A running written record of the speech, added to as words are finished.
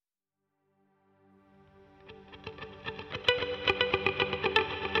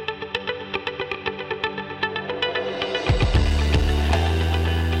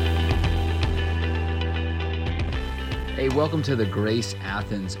Welcome to the Grace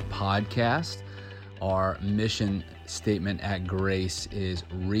Athens podcast. Our mission statement at Grace is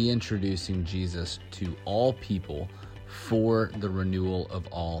reintroducing Jesus to all people for the renewal of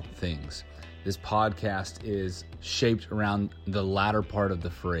all things. This podcast is shaped around the latter part of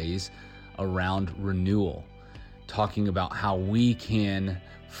the phrase, around renewal, talking about how we can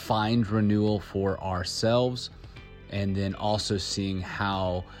find renewal for ourselves, and then also seeing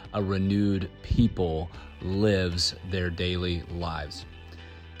how a renewed people lives their daily lives.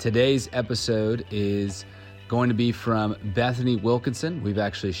 Today's episode is going to be from Bethany Wilkinson. We've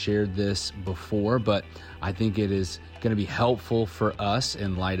actually shared this before, but I think it is going to be helpful for us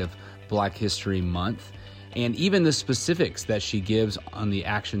in light of Black History Month, and even the specifics that she gives on the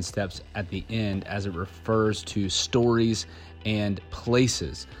action steps at the end as it refers to stories and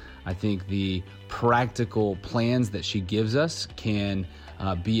places. I think the practical plans that she gives us can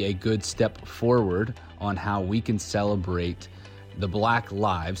be a good step forward on how we can celebrate the Black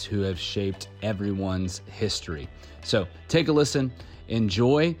lives who have shaped everyone's history. So take a listen,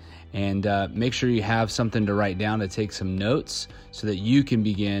 enjoy, and make sure you have something to write down to take some notes so that you can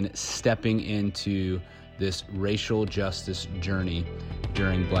begin stepping into this racial justice journey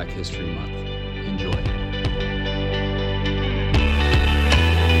during Black History Month. Enjoy.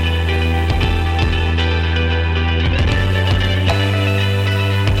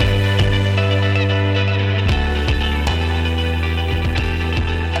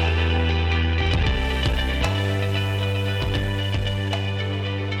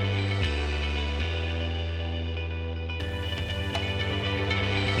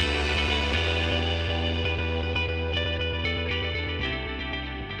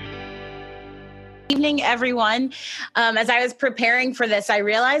 Evening, everyone. As I was preparing for this, I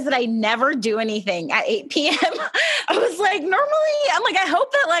realized that I never do anything at 8 p.m. I was like, I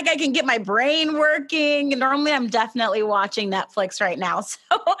hope that I can get my brain working. Normally, I'm definitely watching Netflix right now. So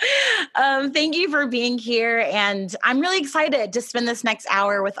thank you for being here. And I'm really excited to spend this next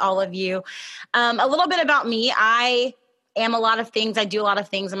hour with all of you. A little bit about me. I am a lot of things. I do a lot of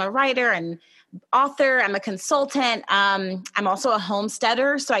things. I'm a writer and author. I'm a consultant. I'm also a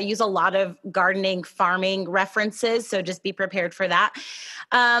homesteader. So I use a lot of gardening, farming references. So just be prepared for that.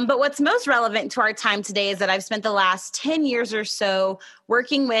 But what's most relevant to our time today is that I've spent the last 10 years or so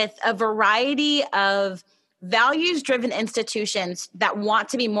working with a variety of values-driven institutions that want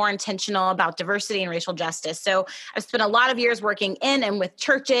to be more intentional about diversity and racial justice. So I've spent a lot of years working in and with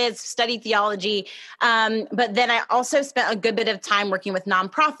churches, studied theology, but then I also spent a good bit of time working with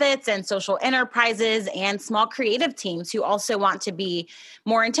nonprofits and social enterprises and small creative teams who also want to be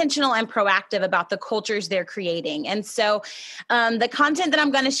more intentional and proactive about the cultures they're creating. And so the content that I'm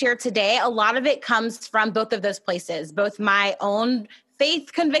going to share today, a lot of it comes from both of those places, both my own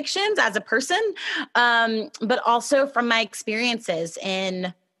faith convictions as a person, but also from my experiences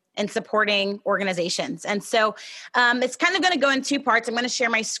in supporting organizations. And so it's kind of going to go in two parts. I'm going to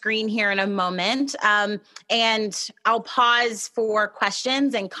share my screen here in a moment, and I'll pause for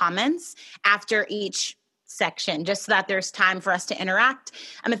questions and comments after each section, just so that there's time for us to interact.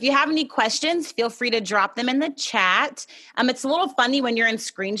 If you have any questions, feel free to drop them in the chat. It's a little funny when you're in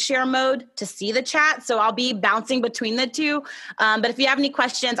screen share mode to see the chat, so I'll be bouncing between the two. But if you have any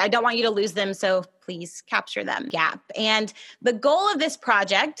questions, I don't want you to lose them, so please capture them. Gap. And the goal of this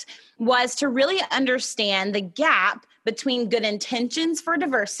project was to really understand the gap between good intentions for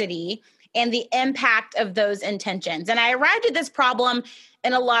diversity and the impact of those intentions. And I arrived at this problem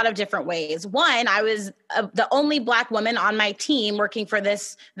in a lot of different ways. One, I was the only Black woman on my team working for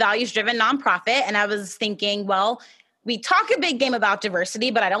this values-driven nonprofit. And I was thinking, well, we talk a big game about diversity,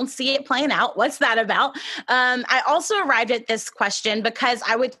 but I don't see it playing out. What's that about? I also arrived at this question because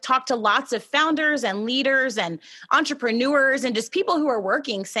I would talk to lots of founders and leaders and entrepreneurs and just people who are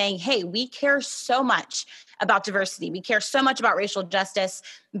working saying, hey, we care so much about diversity. We care so much about racial justice,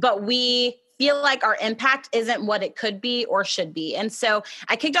 but we feel like our impact isn't what it could be or should be. And so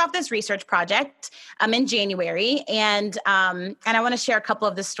I kicked off this research project in January, and I want to share a couple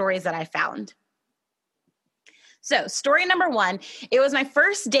of the stories that I found. So story number one, it was my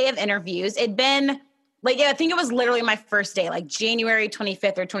first day of interviews. It'd been I think it was literally my first day, January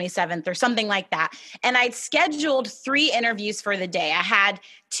 25th or 27th or something like that. And I'd scheduled 3 interviews for the day. I had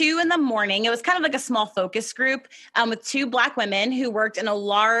 2 in the morning. It was kind of like a small focus group with 2 Black women who worked in a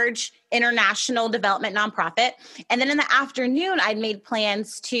large international development nonprofit. And then in the afternoon, I'd made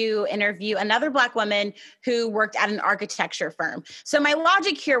plans to interview another Black woman who worked at an architecture firm. So my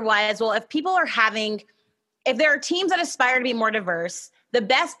logic here was, well, if there are teams that aspire to be more diverse, the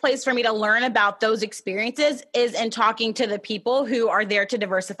best place for me to learn about those experiences is in talking to the people who are there to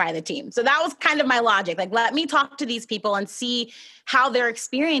diversify the team. So that was kind of my logic. Like, let me talk to these people and see how they're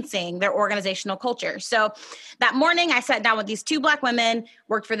experiencing their organizational culture. So that morning I sat down with these 2 Black women,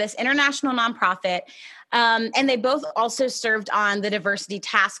 worked for this international nonprofit. And they both also served on the diversity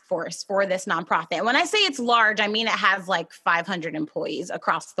task force for this nonprofit. And when I say it's large, I mean it has like 500 employees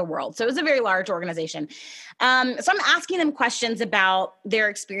across the world. So it was a very large organization. So I'm asking them questions about their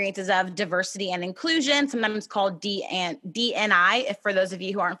experiences of diversity and inclusion, sometimes called D&I, for those of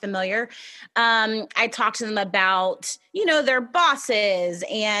you who aren't familiar. I talked to them about, their bosses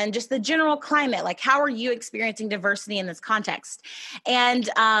and just the general climate. Like, how are you experiencing diversity in this context? And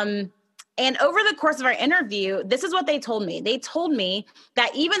over the course of our interview, this is what they told me. They told me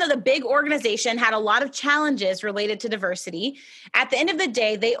that even though the big organization had a lot of challenges related to diversity, at the end of the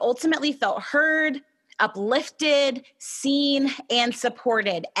day, they ultimately felt heard, uplifted, seen, and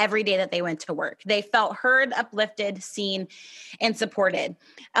supported every day that they went to work. They felt heard, uplifted, seen, and supported.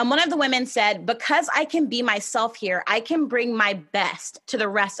 One of the women said, because I can be myself here, I can bring my best to the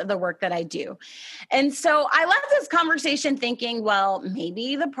rest of the work that I do. And so I left this conversation thinking, well,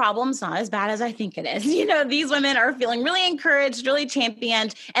 maybe the problem's not as bad as I think it is. These women are feeling really encouraged, really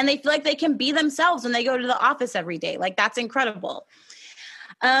championed, and they feel like they can be themselves when they go to the office every day. Like, that's incredible.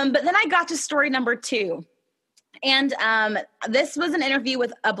 But then I got to story number 2. And this was an interview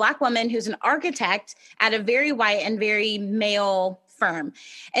with a Black woman who's an architect at a very white and very male firm.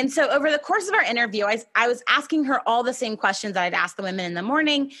 And so over the course of our interview, I was asking her all the same questions that I'd asked the women in the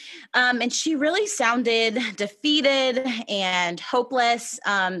morning. And she really sounded defeated and hopeless,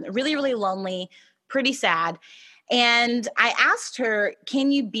 really, really lonely, pretty sad. And I asked her,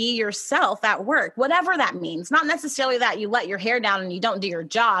 can you be yourself at work? Whatever that means. Not necessarily that you let your hair down and you don't do your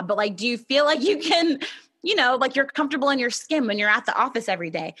job, but like, do you feel like you can, like you're comfortable in your skin when you're at the office every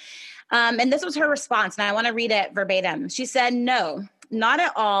day? And this was her response. And I want to read it verbatim. She said, no, not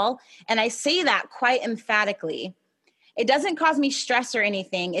at all. And I say that quite emphatically. It doesn't cause me stress or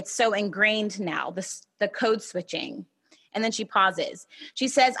anything. It's so ingrained now, the code switching. And then she pauses. She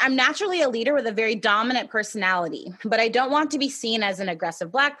says, I'm naturally a leader with a very dominant personality, but I don't want to be seen as an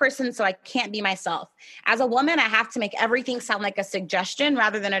aggressive Black person, so I can't be myself. As a woman, I have to make everything sound like a suggestion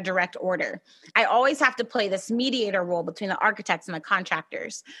rather than a direct order. I always have to play this mediator role between the architects and the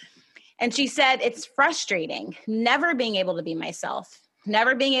contractors. And she said, it's frustrating, never being able to be myself.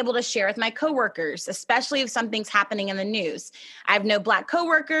 Never being able to share with my coworkers, especially if something's happening in the news. I have no Black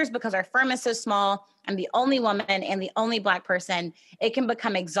coworkers because our firm is so small. I'm the only woman and the only Black person. It can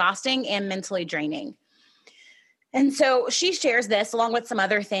become exhausting and mentally draining. And so she shares this along with some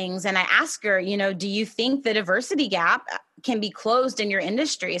other things. And I ask her, do you think the diversity gap can be closed in your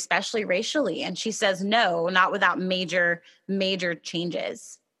industry, especially racially? And she says, no, not without major, major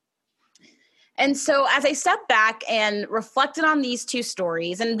changes. And so as I stepped back and reflected on these 2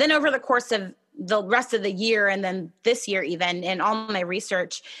 stories, and then over the course of the rest of the year, and then this year even, in all my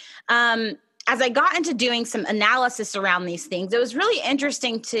research, as I got into doing some analysis around these things, it was really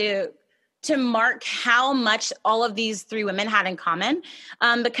interesting to mark how much all of these 3 women had in common,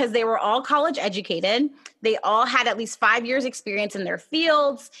 because they were all college educated. They all had at least 5 years experience in their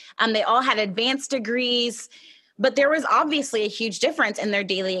fields. They all had advanced degrees. But there was obviously a huge difference in their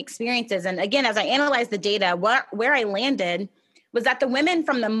daily experiences. And again, as I analyzed the data, where I landed was that the women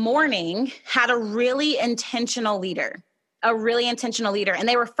from the morning had a really intentional leader. And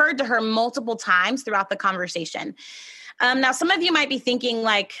they referred to her multiple times throughout the conversation. Now, some of you might be thinking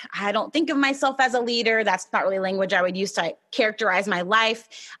like, I don't think of myself as a leader. That's not really language I would use to characterize my life.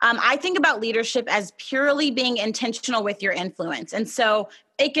 I think about leadership as purely being intentional with your influence. And so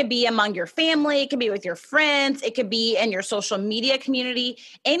it could be among your family, it could be with your friends, it could be in your social media community,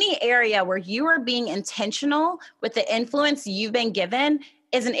 any area where you are being intentional with the influence you've been given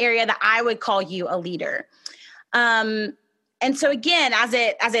is an area that I would call you a leader. And so again, as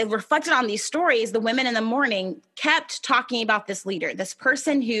I reflected on these stories, the women in the morning kept talking about this leader, this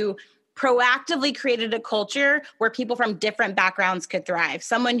person who proactively created a culture where people from different backgrounds could thrive,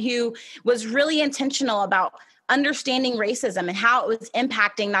 someone who was really intentional about understanding racism and how it was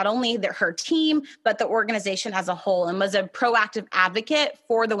impacting not only her team, but the organization as a whole, and was a proactive advocate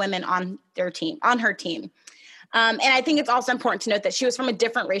for the women on her team. And I think it's also important to note that she was from a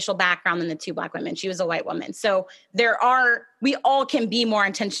different racial background than the 2 Black women. She was a white woman. So we all can be more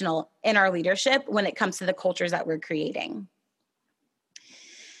intentional in our leadership when it comes to the cultures that we're creating.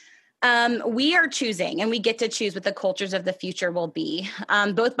 We are choosing, and we get to choose what the cultures of the future will be,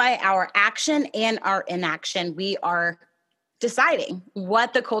 both by our action and our inaction. We are deciding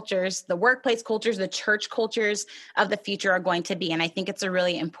what the cultures, the workplace cultures, the church cultures of the future are going to be. And I think it's a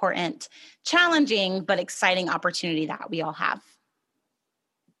really important, challenging, but exciting opportunity that we all have.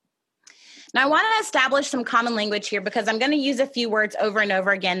 Now, I want to establish some common language here because I'm going to use a few words over and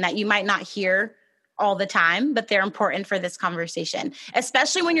over again that you might not hear all the time, but they're important for this conversation,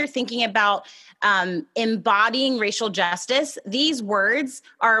 especially when you're thinking about embodying racial justice. These words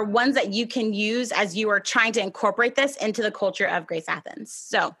are ones that you can use as you are trying to incorporate this into the culture of Grace Athens.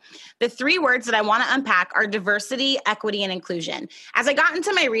 So the three words that I want to unpack are diversity, equity, and inclusion. As I got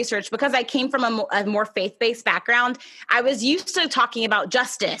into my research, because I came from a more faith-based background, I was used to talking about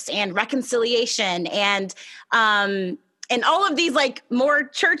justice and reconciliation and all of these like more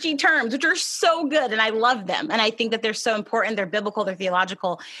churchy terms, which are so good. And I love them. And I think that they're so important. They're biblical, they're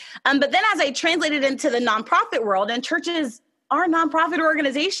theological. But then as I translated into the nonprofit world, and churches are nonprofit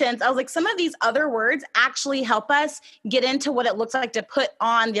organizations, I was like, some of these other words actually help us get into what it looks like to put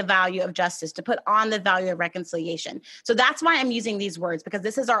on the value of justice, to put on the value of reconciliation. So that's why I'm using these words, because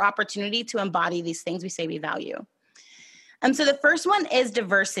this is our opportunity to embody these things we say we value. So the first one is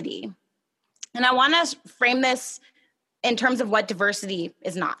diversity. And I want to frame this in terms of what diversity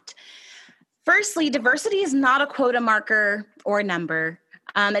is not. Firstly, diversity is not a quota marker or a number.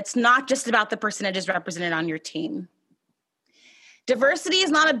 It's not just about the percentages represented on your team. Diversity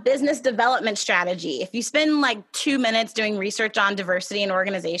is not a business development strategy. If you spend like 2 minutes doing research on diversity in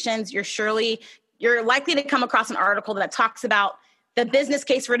organizations, you're likely to come across an article that talks about the business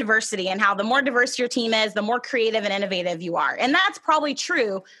case for diversity and how the more diverse your team is, the more creative and innovative you are. And that's probably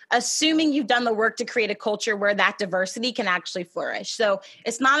true, assuming you've done the work to create a culture where that diversity can actually flourish. So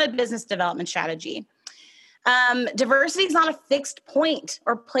it's not a business development strategy. Diversity is not a fixed point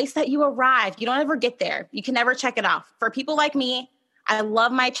or place that you arrive. You don't ever get there. You can never check it off. For people like me, I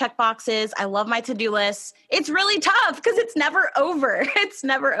love my check boxes. I love my to-do lists. It's really tough because it's never over. It's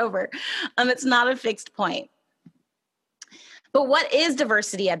never over. It's not a fixed point. But what is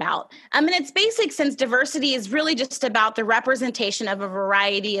diversity about? In its basic sense, diversity is really just about the representation of a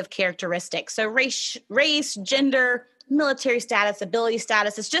variety of characteristics. So race, gender, military status, ability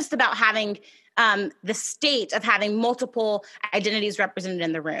status. It's just about having the state of having multiple identities represented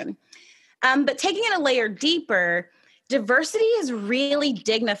in the room. But taking it a layer deeper, diversity is really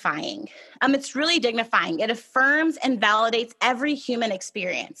dignifying. It's really dignifying. It affirms and validates every human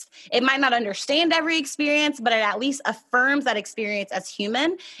experience. It might not understand every experience, but it at least affirms that experience as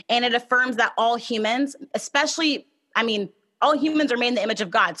human. And it affirms that all humans, all humans are made in the image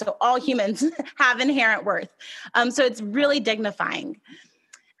of God. So all humans have inherent worth. So it's really dignifying.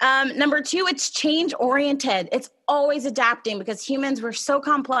 Number two, it's change oriented. It's always adapting because humans were so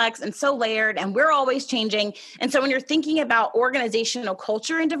complex and so layered and we're always changing. And so when you're thinking about organizational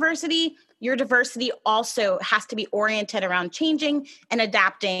culture and diversity, your diversity also has to be oriented around changing and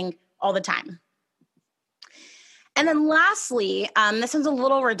adapting all the time. And then lastly, this one's a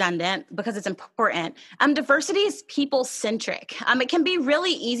little redundant because it's important. Diversity is people-centric. It can be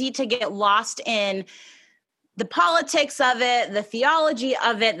really easy to get lost in the politics of it, the theology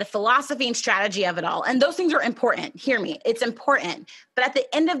of it, the philosophy and strategy of it all. And those things are important. Hear me. It's important. But at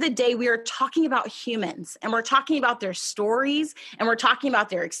the end of the day, we are talking about humans and we're talking about their stories and we're talking about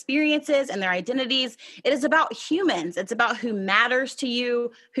their experiences and their identities. It is about humans. It's about who matters to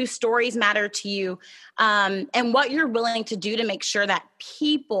you, whose stories matter to you, and what you're willing to do to make sure that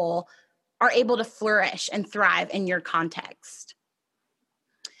people are able to flourish and thrive in your context.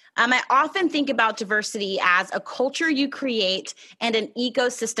 I often think about diversity as a culture you create and an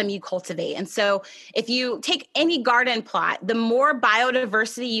ecosystem you cultivate. And so if you take any garden plot, the more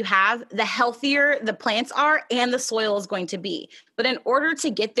biodiversity you have, the healthier the plants are and the soil is going to be. But in order to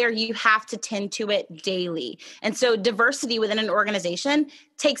get there, you have to tend to it daily. And so diversity within an organization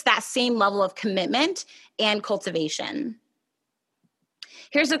takes that same level of commitment and cultivation.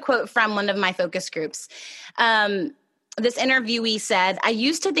 Here's a quote from one of my focus groups. This interviewee said, "I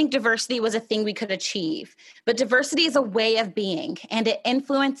used to think diversity was a thing we could achieve, but diversity is a way of being, and it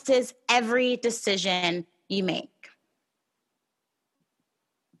influences every decision you make."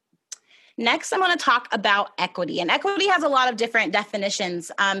 Next, I'm going to talk about equity. And equity has a lot of different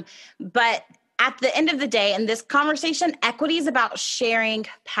definitions, but at the end of the day, in this conversation, equity is about sharing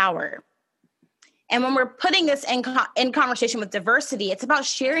power. And when we're putting this in conversation with diversity, it's about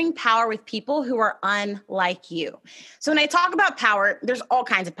sharing power with people who are unlike you. So when I talk about power, there's all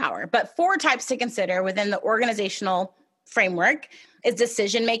kinds of power, but 4 types to consider within the organizational framework is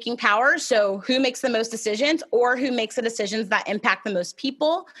decision-making power. So who makes the most decisions or who makes the decisions that impact the most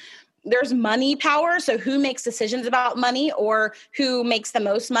people? there's money power. So who makes decisions about money, or who makes the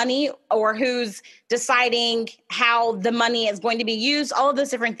most money, or who's deciding how the money is going to be used, all of those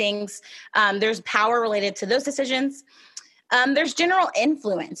different things. There's power related to those decisions. There's general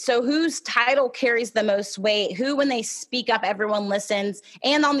influence. So whose title carries the most weight, who, when they speak up, everyone listens.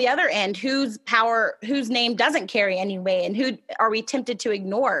 And on the other end, whose name doesn't carry any weight, and who are we tempted to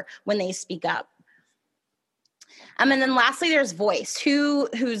ignore when they speak up? And then lastly, there's voice,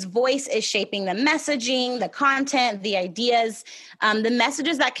 whose voice is shaping the messaging, the content, the ideas, the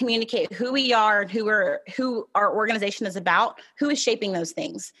messages that communicate who we are, who our organization is about, who is shaping those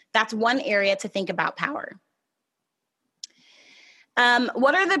things. That's one area to think about power.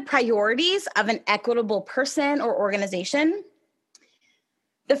 What are the priorities of an equitable person or organization?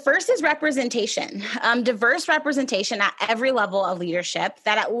 The first is representation, diverse representation at every level of leadership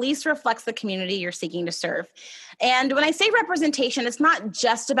that at least reflects the community you're seeking to serve. And when I say representation, it's not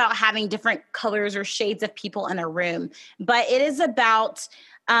just about having different colors or shades of people in a room, but it is about,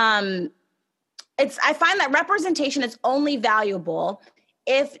 I find that representation is only valuable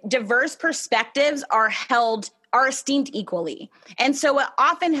if diverse perspectives are esteemed equally. And so what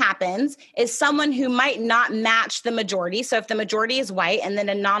often happens is someone who might not match the majority. So if the majority is white and then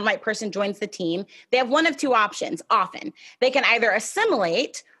a non-white person joins the team, they have one of two options often. They can either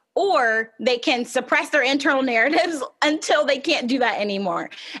assimilate, or they can suppress their internal narratives until they can't do that anymore.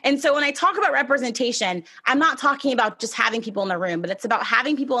 And so when I talk about representation, I'm not talking about just having people in the room, but it's about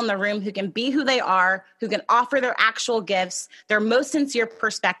having people in the room who can be who they are, who can offer their actual gifts, their most sincere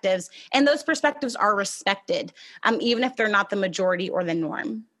perspectives, and those perspectives are respected, even if they're not the majority or the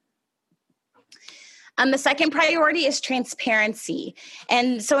norm. The second priority is transparency.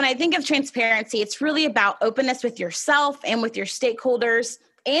 And so when I think of transparency, it's really about openness with yourself and with your stakeholders,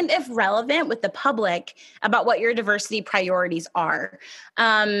 and if relevant, with the public about what your diversity priorities are.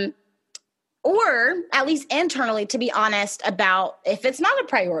 Or at least internally, to be honest about if it's not a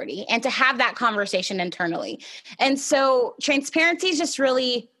priority, and to have that conversation internally. And so transparency is just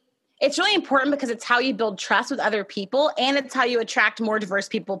it's really important because it's how you build trust with other people, and it's how you attract more diverse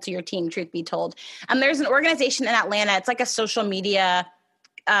people to your team, truth be told. There's an organization in Atlanta. It's like a social media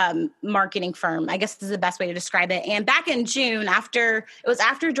marketing firm, I guess is the best way to describe it. And back in June, after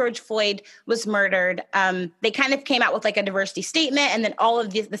George Floyd was murdered, they kind of came out with like a diversity statement, and then all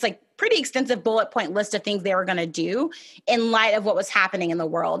of this like pretty extensive bullet point list of things they were going to do in light of what was happening in the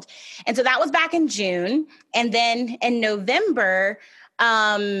world. And so that was back in June. And then in November,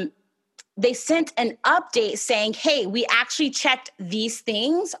 they sent an update saying, hey, we actually checked these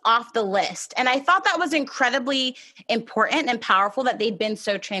things off the list. And I thought that was incredibly important and powerful that they'd been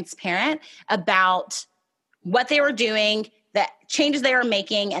so transparent about what they were doing, the changes they were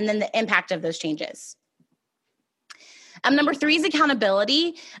making, and then the impact of those changes. Number 3 is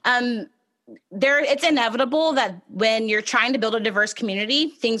accountability. It's inevitable that when you're trying to build a diverse community,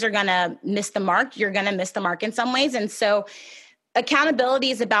 things are going to miss the mark. You're going to miss the mark in some ways. And so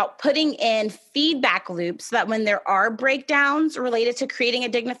accountability is about putting in feedback loops so that when there are breakdowns related to creating a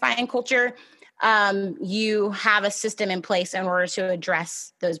dignifying culture, you have a system in place in order to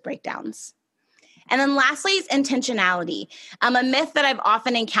address those breakdowns. And then lastly is intentionality. A myth that I've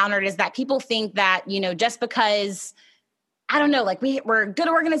often encountered is that people think that, just because, I don't know, like we're a good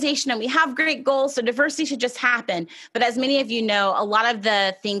organization and we have great goals, so diversity should just happen. But as many of you know, a lot of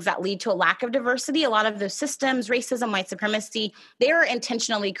the things that lead to a lack of diversity, a lot of those systems, racism, white supremacy, they are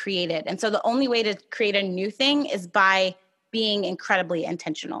intentionally created. And so the only way to create a new thing is by being incredibly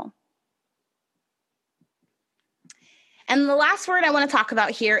intentional. And the last word I want to talk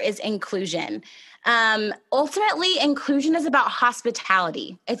about here is inclusion. Ultimately, inclusion is about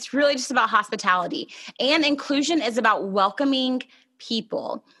hospitality. It's really just about hospitality. And inclusion is about welcoming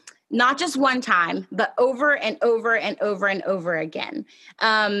people, not just one time, but over and over and over and over again.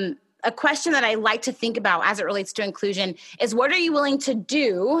 A question that I like to think about as it relates to inclusion is, what are you willing to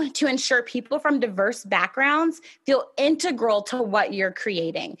do to ensure people from diverse backgrounds feel integral to what you're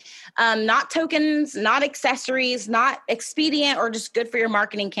creating? Not tokens, not accessories, not expedient or just good for your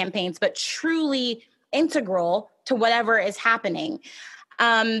marketing campaigns, but truly integral to whatever is happening.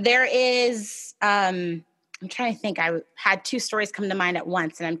 I'm trying to think. I had 2 stories come to mind at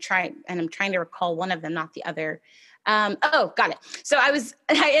once, and I'm trying to recall one of them, not the other. Got it. So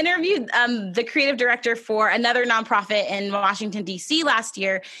I interviewed the creative director for another nonprofit in Washington, D.C. last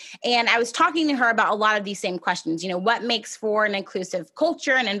year, and I was talking to her about a lot of these same questions, what makes for an inclusive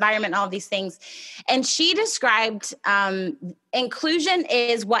culture and environment, all of these things. And she described inclusion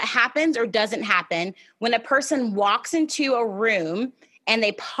is what happens or doesn't happen when a person walks into a room and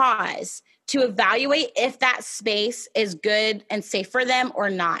they pause to evaluate if that space is good and safe for them or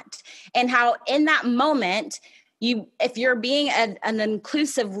not. And how in that moment, if you're being an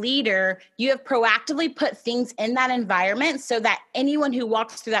inclusive leader, you have proactively put things in that environment so that anyone who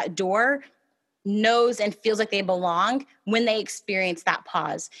walks through that door knows and feels like they belong when they experience that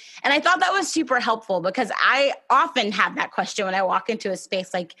pause. And I thought that was super helpful because I often have that question when I walk into a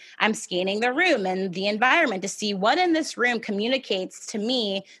space, like I'm scanning the room and the environment to see what in this room communicates to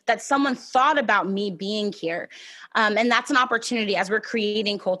me that someone thought about me being here. And that's an opportunity as we're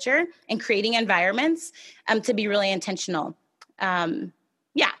creating culture and creating environments to be really intentional. So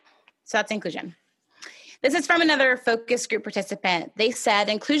that's inclusion. This is from another focus group participant. They said,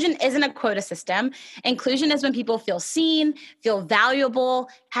 inclusion isn't a quota system. Inclusion is when people feel seen, feel valuable,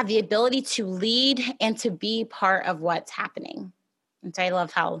 have the ability to lead and to be part of what's happening. And so I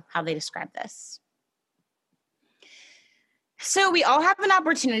love how they describe this. So we all have an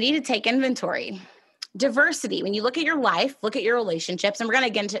opportunity to take inventory. Diversity, when you look at your life, look at your relationships, and we're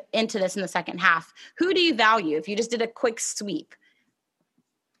going to get into this in the second half. Who do you value if you just did a quick sweep?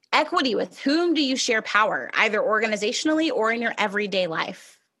 Equity, with whom do you share power, either organizationally or in your everyday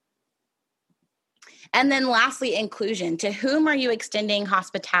life? And then lastly, inclusion. To whom are you extending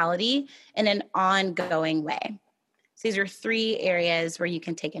hospitality in an ongoing way? So these are 3 areas where you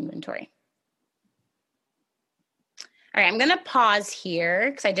can take inventory. All right, I'm going to pause here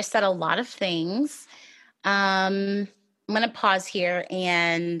because I just said a lot of things. I'm going to pause here,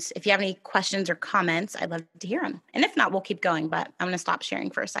 and if you have any questions or comments, I'd love to hear them. And if not, we'll keep going, but I'm going to stop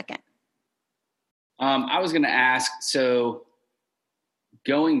sharing for a second. I was going to ask, so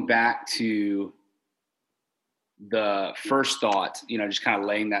going back to the first thought, just kind of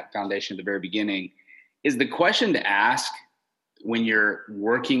laying that foundation at the very beginning, is the question to ask when you're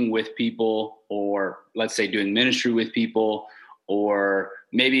working with people, or let's say doing ministry with people, or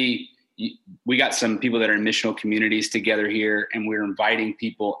maybe we got some people that are in missional communities together here and we're inviting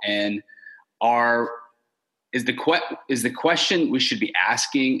people in, is the question we should be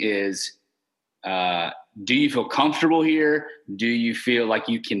asking is, do you feel comfortable here? Do you feel like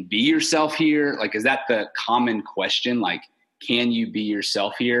you can be yourself here? Like, is that the common question? Like, can you be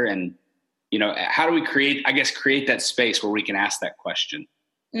yourself here? And, how do we create that space where we can ask that question?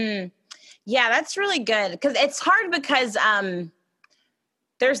 Yeah, that's really good. Because it's hard because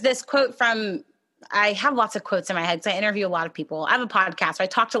there's this quote from, I have lots of quotes in my head because I interview a lot of people. I have a podcast, so I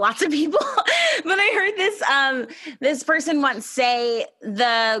talk to lots of people. But I heard this person once say,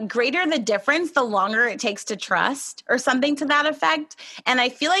 the greater the difference, the longer it takes to trust, or something to that effect. And I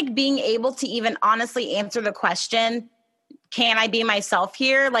feel like being able to even honestly answer the question, can I be myself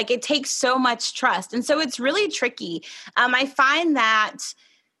here? Like, it takes so much trust. And so it's really tricky. I find that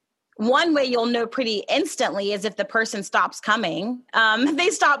one way you'll know pretty instantly is if the person stops coming. If they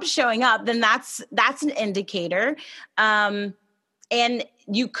stop showing up, then that's an indicator. And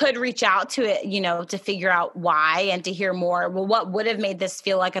you could reach out to it, to figure out why and to hear more. Well, what would have made this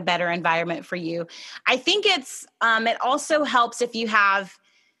feel like a better environment for you? I think it also helps if you have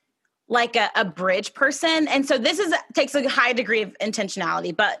like a bridge person. And so this takes a high degree of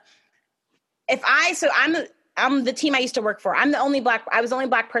intentionality. But I'm the team I used to work for. I was the only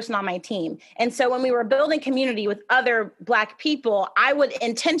Black person on my team. And so when we were building community with other Black people, I would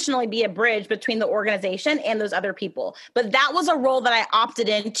intentionally be a bridge between the organization and those other people. But that was a role that I opted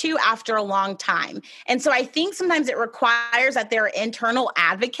into after a long time. And so I think sometimes it requires that there are internal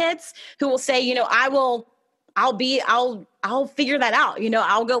advocates who will say, I'll figure that out.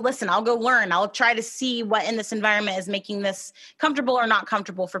 I'll go listen, I'll go learn. I'll try to see what in this environment is making this comfortable or not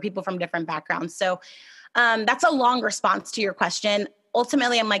comfortable for people from different backgrounds. So that's a long response to your question.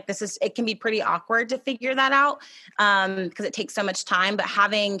 Ultimately, I'm like, it can be pretty awkward to figure that out because it takes so much time, but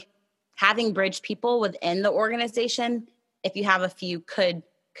having bridge people within the organization, if you have a few, could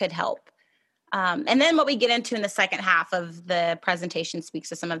help. And then what we get into in the second half of the presentation speaks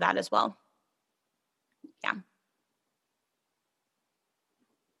to some of that as well. Yeah.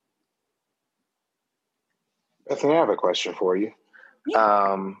 Bethany, I have a question for you.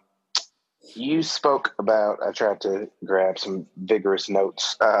 Yeah. You spoke about, I tried to grab some vigorous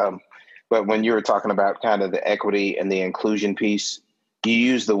notes, but when you were talking about kind of the equity and the inclusion piece, you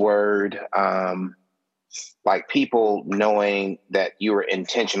used the word like people knowing that you were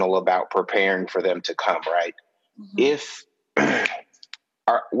intentional about preparing for them to come, right? Mm-hmm.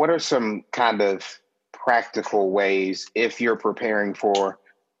 What are some kind of practical ways if you're preparing for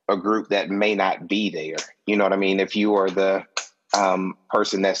a group that may not be there? You know what I mean? If you are the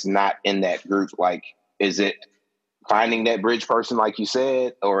person that's not in that group, like, is it finding that bridge person, like you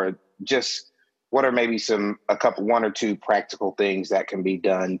said, or just what are maybe one or two practical things that can be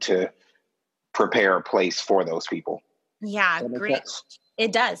done to prepare a place for those people? Yeah, great.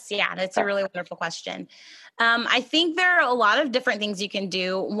 It does. Yeah, that's a really wonderful question. I think there are a lot of different things you can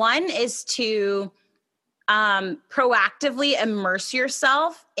do. One is to proactively immerse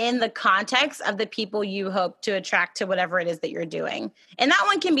yourself in the context of the people you hope to attract to whatever it is that you're doing. And that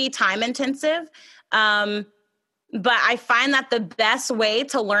one can be time intensive. But I find that the best way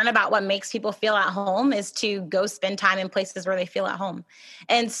to learn about what makes people feel at home is to go spend time in places where they feel at home.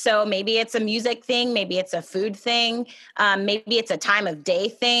 And so maybe it's a music thing, maybe it's a food thing, maybe it's a time of day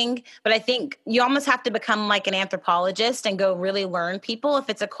thing. But I think you almost have to become like an anthropologist and go really learn people if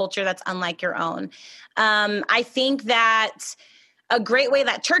it's a culture that's unlike your own. I think that a great way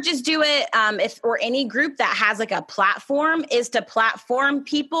that churches do it, or any group that has like a platform, is to platform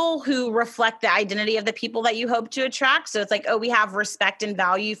people who reflect the identity of the people that you hope to attract. So it's like, oh, we have respect and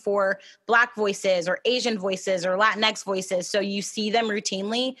value for Black voices or Asian voices or Latinx voices. So you see them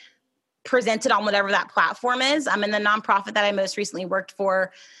routinely presented on whatever that platform is. In the nonprofit that I most recently worked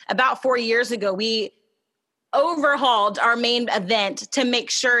for about 4 years ago, we overhauled our main event to make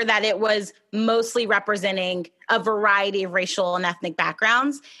sure that it was mostly representing a variety of racial and ethnic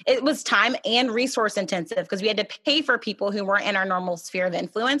backgrounds. It was time and resource intensive because we had to pay for people who weren't in our normal sphere of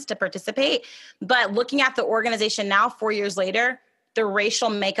influence to participate. But looking at the organization now, 4 years later, the racial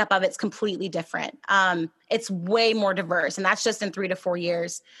makeup of it's completely different. It's way more diverse, and that's just in 3 to 4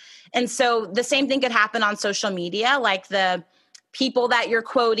 years. And so the same thing could happen on social media, like the people that you're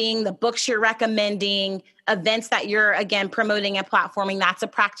quoting, the books you're recommending, events that you're, again, promoting and platforming. That's a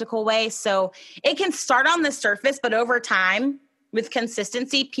practical way. So it can start on the surface, but over time, with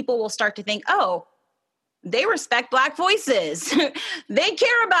consistency, people will start to think, oh, they respect Black voices. They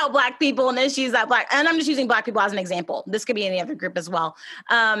care about Black people and issues that and I'm just using Black people as an example. This could be any other group as well.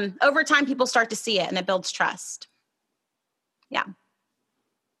 Over time, people start to see it and it builds trust. Yeah.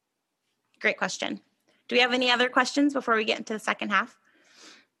 Great question. Do we have any other questions before we get into the second half?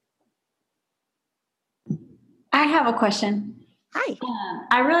 I have a question. Hi.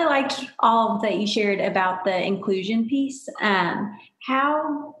 I really liked all that you shared about the inclusion piece.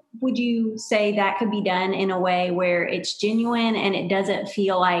 How would you say that could be done in a way where it's genuine and it doesn't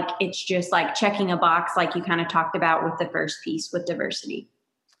feel like it's just like checking a box like you kind of talked about with the first piece with diversity?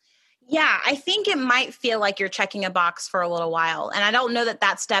 Yeah, I think it might feel like you're checking a box for a little while. And I don't know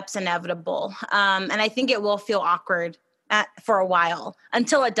that step's inevitable. And I think it will feel awkward for a while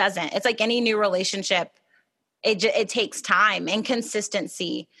until it doesn't. It's like any new relationship. It takes time and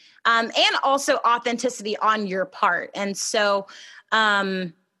consistency and also authenticity on your part. And so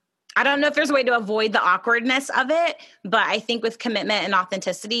I don't know if there's a way to avoid the awkwardness of it, but I think with commitment and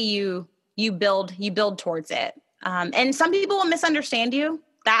authenticity, you build towards it. And some people will misunderstand you.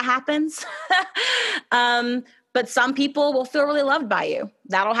 That happens. But some people will feel really loved by you.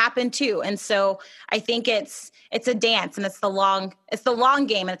 That'll happen too. And so I think it's a dance, and it's the long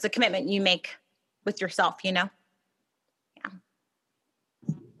game, and it's a commitment you make with yourself, Yeah.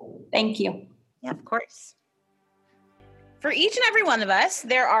 Thank you. Yeah, of course. For each and every one of us,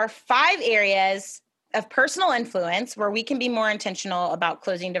 there are 5 areas of personal influence where we can be more intentional about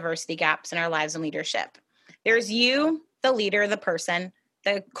closing diversity gaps in our lives and leadership. There's you, the leader, the person,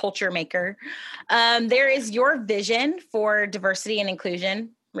 the culture maker. There is your vision for diversity and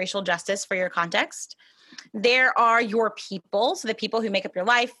inclusion, racial justice for your context. There are your people, so the people who make up your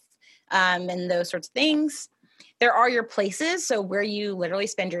life, and those sorts of things. There are your places, so where you literally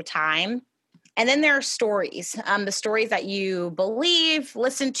spend your time. And then there are stories, the stories that you believe,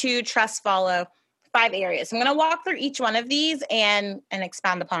 listen to, trust, follow, 5 areas. I'm going to walk through each one of these and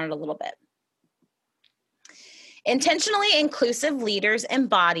expound upon it a little bit. Intentionally inclusive leaders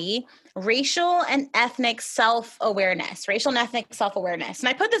embody racial and ethnic self-awareness. And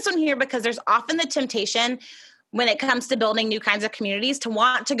I put this one here because there's often the temptation when it comes to building new kinds of communities to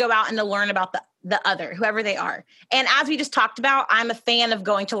want to go out and to learn about the other, whoever they are. And as we just talked about, I'm a fan of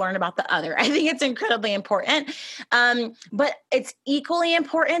going to learn about the other. I think it's incredibly important. But it's equally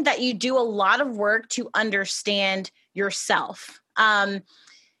important that you do a lot of work to understand yourself.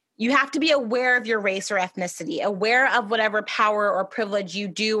 You have to be aware of your race or ethnicity, aware of whatever power or privilege you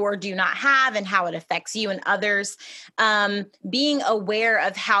do or do not have and how it affects you and others. Being aware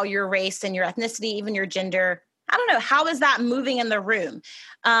of how your race and your ethnicity, even your gender, how is that moving in the room?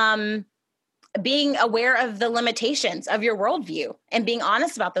 Being aware of the limitations of your worldview and being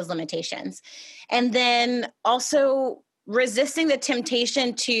honest about those limitations. And then also resisting the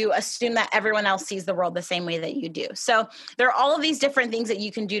temptation to assume that everyone else sees the world the same way that you do. So there are all of these different things that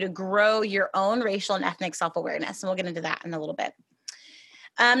you can do to grow your own racial and ethnic self-awareness. And we'll get into that in a little bit.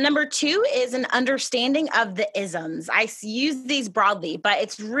 Number 2 is an understanding of the isms. I use these broadly, but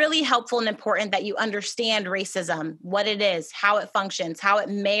it's really helpful and important that you understand racism, what it is, how it functions, how it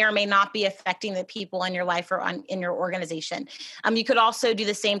may or may not be affecting the people in your life or in your organization. You could also do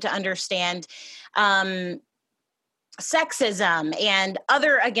the same to understand sexism and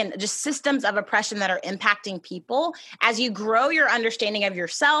other, again, just systems of oppression that are impacting people. As you grow your understanding of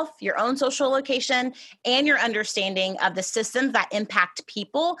yourself, your own social location, and your understanding of the systems that impact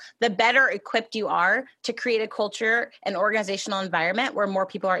people, the better equipped you are to create a culture and organizational environment where more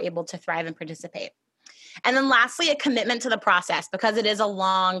people are able to thrive and participate. And then lastly, a commitment to the process, because it is a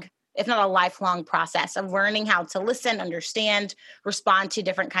long, if not a lifelong process of learning how to listen, understand, respond to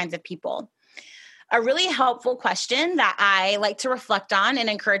different kinds of people. A really helpful question that I like to reflect on and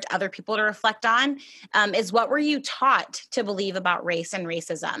encourage other people to reflect on is, what were you taught to believe about race and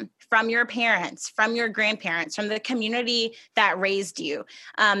racism from your parents, from your grandparents, from the community that raised you?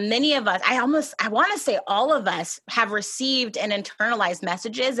 Many of us, I want to say all of us, have received and internalized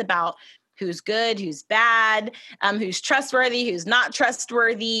messages about who's good, who's bad, who's trustworthy, who's not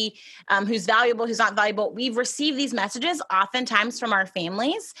trustworthy, who's valuable, who's not valuable. We've received these messages oftentimes from our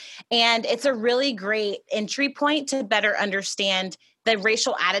families, and it's a really great entry point to better understand the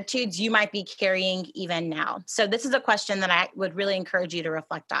racial attitudes you might be carrying even now. So this is a question that I would really encourage you to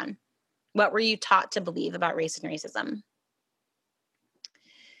reflect on. What were you taught to believe about race and racism?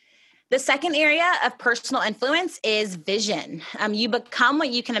 The second area of personal influence is vision. You become what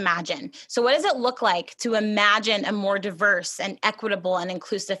you can imagine. So what does it look like to imagine a more diverse and equitable and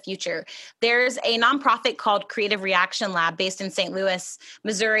inclusive future? There's a nonprofit called Creative Reaction Lab based in St. Louis,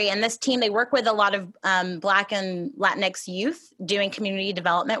 Missouri. And this team, they work with a lot of Black and Latinx youth doing community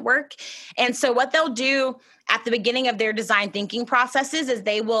development work. And so what they'll do at the beginning of their design thinking processes is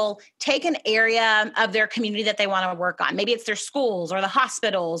they will take an area of their community that they want to work on. Maybe it's their schools or the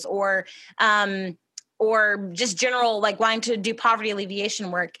hospitals or just general, like wanting to do poverty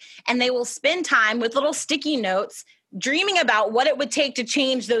alleviation work. And they will spend time with little sticky notes dreaming about what it would take to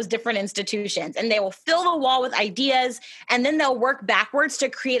change those different institutions. And they will fill the wall with ideas, and then they'll work backwards to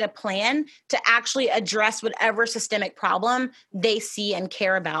create a plan to actually address whatever systemic problem they see and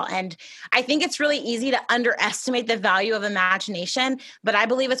care about. And I think it's really easy to underestimate the value of imagination, but I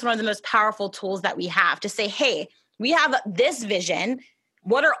believe it's one of the most powerful tools that we have to say, hey, we have this vision.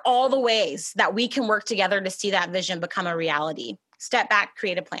 What are all the ways that we can work together to see that vision become a reality? Step back,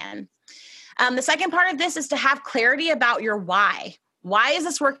 create a plan. The second part of this is to have clarity about your why. Why is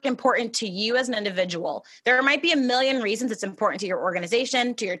this work important to you as an individual? There might be a million reasons it's important to your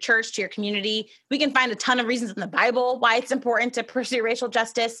organization, to your church, to your community. We can find a ton of reasons in the Bible why it's important to pursue racial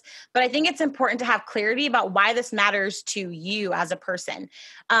justice, but I think it's important to have clarity about why this matters to you as a person.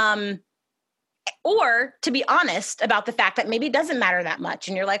 Or to be honest about the fact that maybe it doesn't matter that much.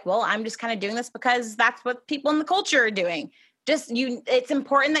 And you're like, well, I'm just kind of doing this because that's what people in the culture are doing. It's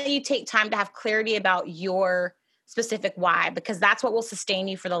important that you take time to have clarity about your specific why, because that's what will sustain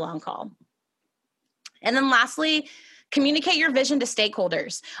you for the long haul. And then lastly, communicate your vision to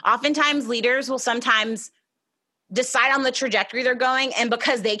stakeholders. Oftentimes leaders will sometimes decide on the trajectory they're going, and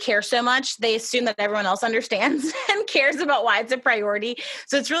because they care so much, they assume that everyone else understands and cares about why it's a priority.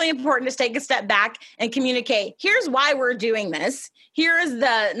 So it's really important to take a step back and communicate, here's why we're doing this. Here is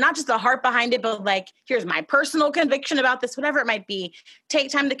not just the heart behind it, but like, here's my personal conviction about this, whatever it might be. Take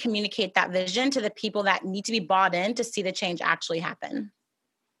time to communicate that vision to the people that need to be bought in to see the change actually happen.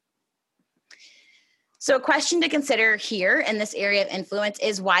 So a question to consider here in this area of influence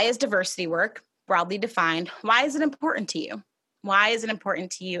is, why is diversity work, broadly defined, why is it important to you? Why is it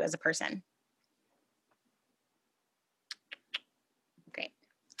important to you as a person? Great.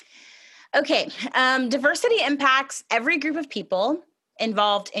 Okay, diversity impacts every group of people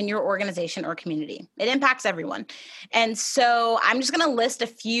involved in your organization or community. It impacts everyone. And so I'm just going to list a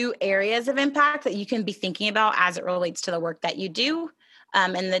few areas of impact that you can be thinking about as it relates to the work that you do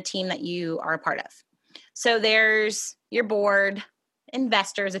and the team that you are a part of. So there's your board,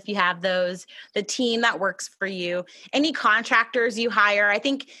 investors, if you have those, the team that works for you, any contractors you hire. I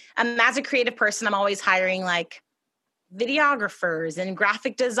think as a creative person, I'm always hiring like videographers and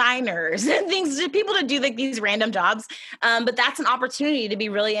graphic designers and things, people to do like these random jobs. But that's an opportunity to be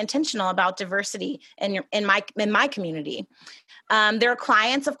really intentional about diversity in my community. There are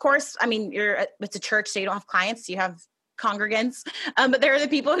clients, of course. I mean, it's a church, so you don't have clients, you have congregants, but there are the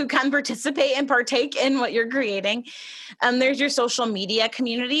people who can participate and partake in what you're creating. There's your social media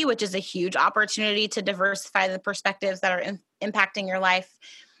community, which is a huge opportunity to diversify the perspectives that are impacting your life.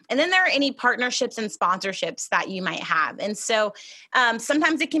 And then there are any partnerships and sponsorships that you might have. And so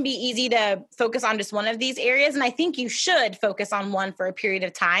sometimes it can be easy to focus on just one of these areas. And I think you should focus on one for a period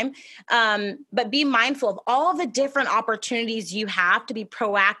of time. But be mindful of all the different opportunities you have to be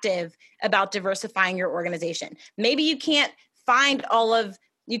proactive about diversifying your organization. Maybe you can't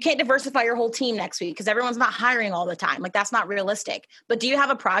diversify your whole team next week because everyone's not hiring all the time. Like, that's not realistic. But do you have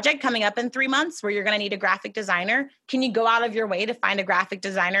a project coming up in 3 months where you're going to need a graphic designer? Can you go out of your way to find a graphic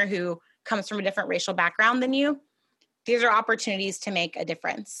designer who comes from a different racial background than you? These are opportunities to make a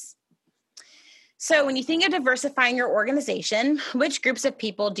difference. So when you think of diversifying your organization, which groups of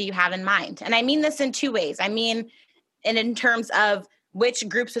people do you have in mind? And I mean this in two ways. I mean, in terms of which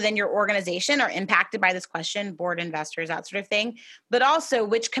groups within your organization are impacted by this question, board, investors, that sort of thing, but also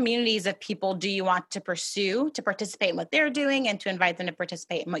which communities of people do you want to pursue to participate in what they're doing and to invite them to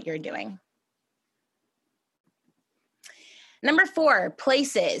participate in what you're doing. Number 4,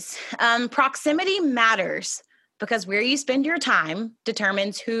 places. Proximity matters because where you spend your time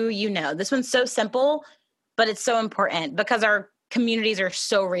determines who you know. This one's so simple, but it's so important because our communities are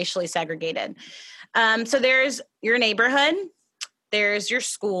so racially segregated. So there's your neighborhood, there's your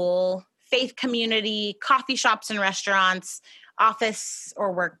school, faith community, coffee shops and restaurants, office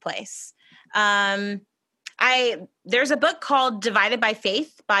or workplace. There's a book called Divided by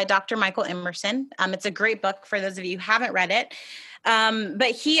Faith by Dr. Michael Emerson. It's a great book for those of you who haven't read it. But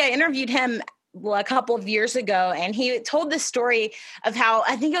I interviewed him a couple of years ago, and he told this story of how,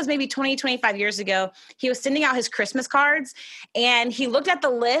 I think it was maybe 20, 25 years ago, he was sending out his Christmas cards and he looked at the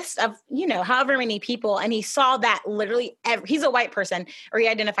list of, however many people, and he saw that literally he's a white person, or he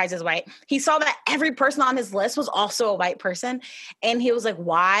identifies as white. He saw that every person on his list was also a white person. And he was like,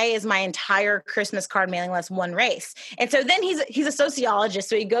 why is my entire Christmas card mailing list one race? And so then he's a sociologist.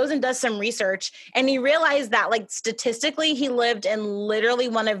 So he goes and does some research, and he realized that, like, statistically, he lived in literally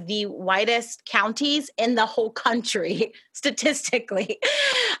one of the whitest counties in the whole country, statistically.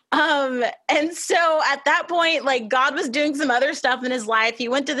 And so at that point, like, God was doing some other stuff in his life. He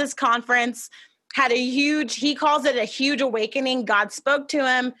went to this conference, he calls it a huge awakening. God spoke to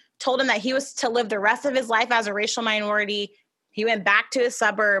him, told him that he was to live the rest of his life as a racial minority. He went back to his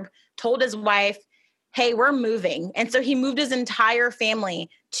suburb, told his wife, hey, we're moving. And so he moved his entire family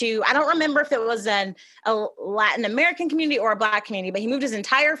to, I don't remember if it was a Latin American community or a Black community, but he moved his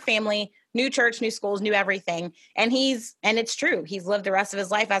entire family, new church, new schools, new everything. And it's true, he's lived the rest of his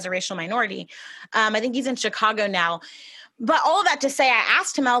life as a racial minority. I think he's in Chicago now. But all of that to say, I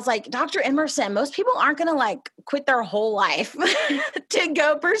asked him, I was like, Dr. Emerson, most people aren't going to quit their whole life to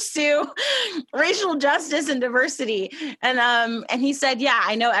go pursue racial justice and diversity. And he said, yeah,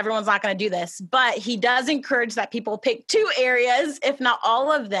 I know everyone's not going to do this, but he does encourage that people pick 2 areas, if not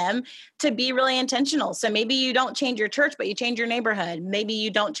all of them, to be really intentional. So maybe you don't change your church, but you change your neighborhood. Maybe you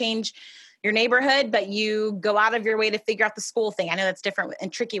don't change your neighborhood, but you go out of your way to figure out the school thing. I know that's different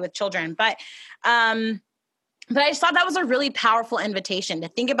and tricky with children, but I just thought that was a really powerful invitation to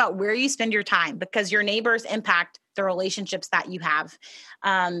think about where you spend your time, because your neighbors impact the relationships that you have.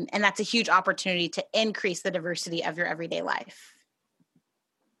 And that's a huge opportunity to increase the diversity of your everyday life.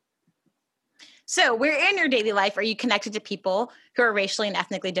 So where in your daily life are you connected to people who are racially and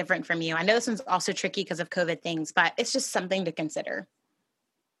ethnically different from you? I know this one's also tricky because of COVID things, but it's just something to consider.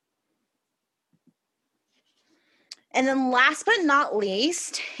 And then last but not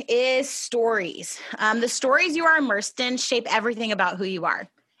least is stories. The stories you are immersed in shape everything about who you are.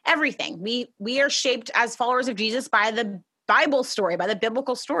 Everything. We are shaped as followers of Jesus by the Bible story, by the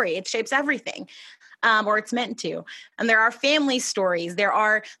biblical story. It shapes everything, or it's meant to. And there are family stories. There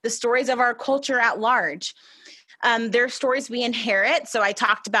are the stories of our culture at large. There are stories we inherit. So I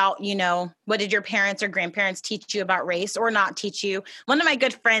talked about, what did your parents or grandparents teach you about race or not teach you? One of my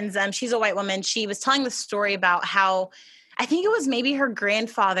good friends, she's a white woman. She was telling the story about how, I think it was maybe her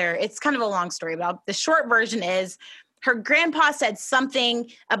grandfather. It's kind of a long story, but the short version is her grandpa said something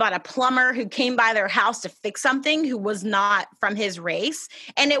about a plumber who came by their house to fix something who was not from his race.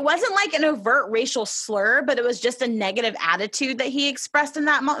 And it wasn't like an overt racial slur, but it was just a negative attitude that he expressed in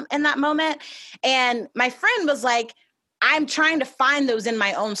that moment. And my friend was like, I'm trying to find those in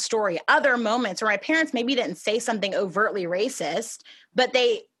my own story, other moments where my parents maybe didn't say something overtly racist, but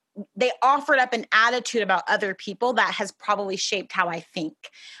they offered up an attitude about other people that has probably shaped how I think.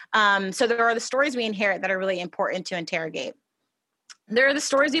 So there are the stories we inherit that are really important to interrogate. There are the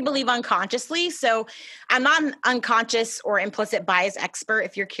stories we believe unconsciously. So I'm not an unconscious or implicit bias expert.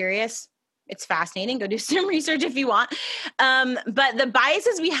 If you're curious, It's fascinating. Go do some research if you want. But the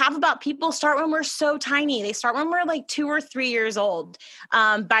biases we have about people start when we're so tiny. They start when we're like 2 or 3 years old,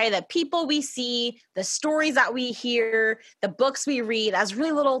 by the people we see, the stories that we hear, the books we read as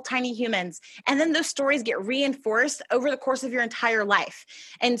really little tiny humans. And then those stories get reinforced over the course of your entire life.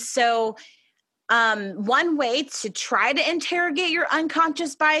 And so one way to try to interrogate your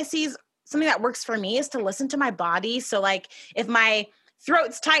unconscious biases, something that works for me, is to listen to my body. So like if my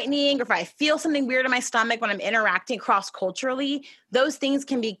throat's tightening, or if I feel something weird in my stomach when I'm interacting cross-culturally, those things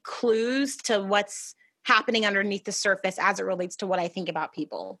can be clues to what's happening underneath the surface as it relates to what I think about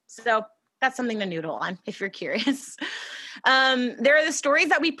people. So that's something to noodle on if you're curious. There are the stories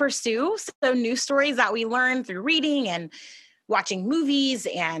that we pursue. So news stories that we learn through reading and watching movies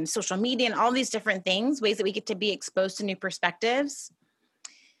and social media and all these different things, ways that we get to be exposed to new perspectives.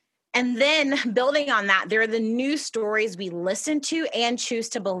 And then building on that, there are the news stories we listen to and choose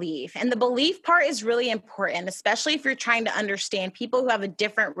to believe. And the belief part is really important, especially if you're trying to understand people who have a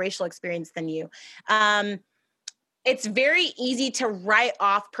different racial experience than you. It's very easy to write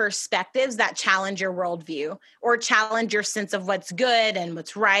off perspectives that challenge your worldview or challenge your sense of what's good and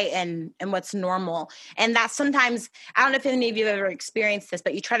what's right and what's normal. And that's sometimes, I don't know if any of you have ever experienced this,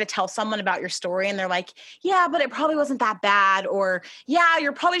 but you try to tell someone about your story and they're like, yeah, but it probably wasn't that bad. Or yeah,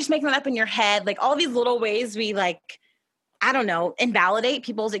 you're probably just making it up in your head. Like all these little ways we invalidate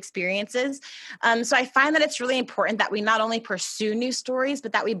people's experiences. So I find that it's really important that we not only pursue news stories,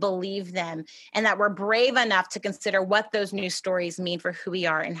 but that we believe them and that we're brave enough to consider what those news stories mean for who we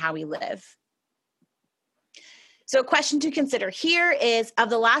are and how we live. So a question to consider here is,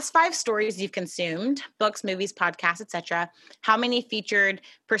 of the last 5 stories you've consumed, books, movies, podcasts, etc., how many featured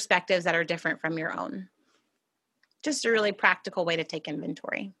perspectives that are different from your own? Just a really practical way to take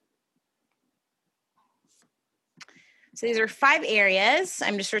inventory. So these are 5 areas.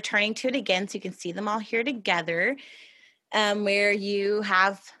 I'm just returning to it again so you can see them all here together, where you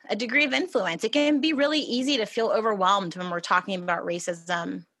have a degree of influence. It can be really easy to feel overwhelmed when we're talking about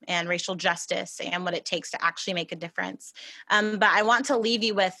racism and racial justice and what it takes to actually make a difference. But I want to leave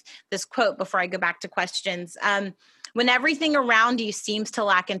you with this quote before I go back to questions. When everything around you seems to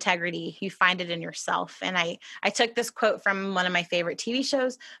lack integrity, you find it in yourself. And I took this quote from one of my favorite TV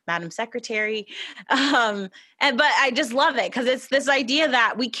shows, Madam Secretary. But I just love it because it's this idea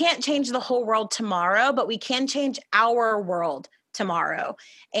that we can't change the whole world tomorrow, but we can change our world tomorrow.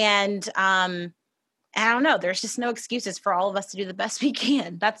 And I don't know, there's just no excuses for all of us to do the best we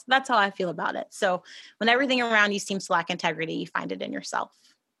can. That's how I feel about it. So when everything around you seems to lack integrity, you find it in yourself.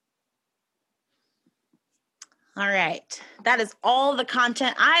 All right. That is all the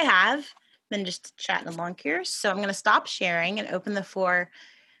content I have. Been just chatting along here. So I'm going to stop sharing and open the floor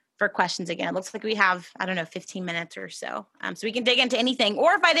for questions again. It looks like we have, 15 minutes or so. So we can dig into anything.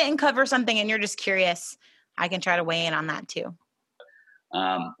 Or if I didn't cover something and you're just curious, I can try to weigh in on that too.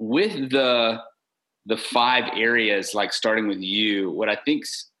 With the 5 areas, like starting with you, what I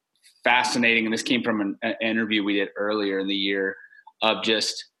think's fascinating, and this came from an interview we did earlier in the year, of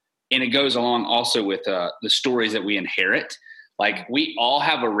just, and it goes along also with the stories that we inherit. Like we all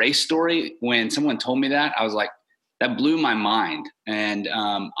have a race story. When someone told me that, I was like, that blew my mind. And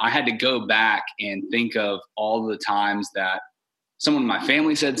I had to go back and think of all the times that someone in my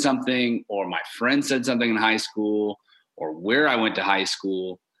family said something, or my friend said something in high school, or where I went to high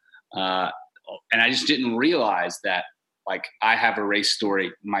school. And I just didn't realize that, like, I have a race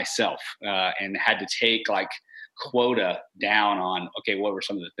story myself, and had to take like quota down on, okay, what were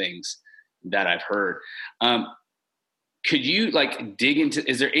some of the things that I've heard? Could you like dig into,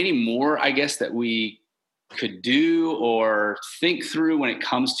 is there any more, I guess, that we could do or think through when it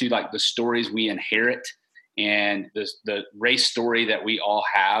comes to like the stories we inherit and the race story that we all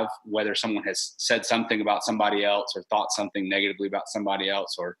have, whether someone has said something about somebody else or thought something negatively about somebody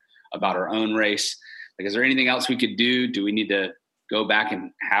else or about our own race? Like, is there anything else we could do? Do we need to go back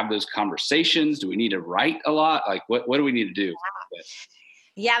and have those conversations? Do we need to write a lot? Like, what do we need to do?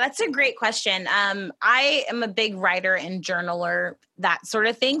 Yeah, that's a great question. I am a big writer and journaler, that sort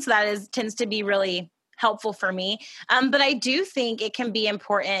of thing. So that tends to be really helpful for me. But I do think it can be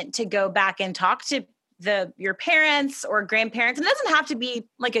important to go back and talk to your parents or grandparents. And it doesn't have to be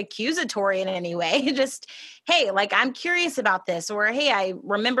like accusatory in any way. Just, hey, like, I'm curious about this, or, hey, I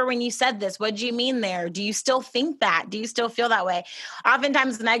remember when you said this, what do you mean there? Do you still think that? Do you still feel that way?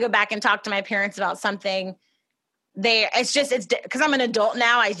 Oftentimes when I go back and talk to my parents about something, it's because I'm an adult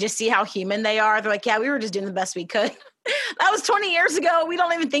now. I just see how human they are. They're like, yeah, we were just doing the best we could. That was 20 years ago. We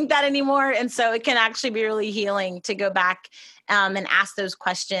don't even think that anymore. And so it can actually be really healing to go back and ask those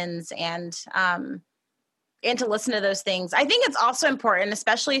questions and and to listen to those things. I think it's also important,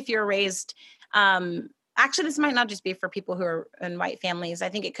 especially if you're raised, actually, this might not just be for people who are in white families. I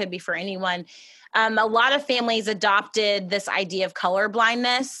think it could be for anyone. A lot of families adopted this idea of color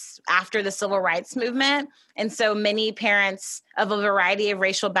blindness after the civil rights movement. And so many parents of a variety of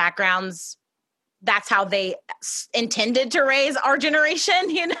racial backgrounds, that's how they intended to raise our generation,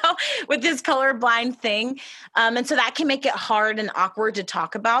 with this colorblind thing. And so that can make it hard and awkward to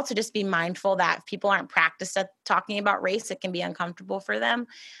talk about. So just be mindful that if people aren't practiced at talking about race, it can be uncomfortable for them.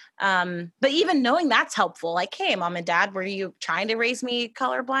 But even knowing that's helpful, like, hey, mom and dad, were you trying to raise me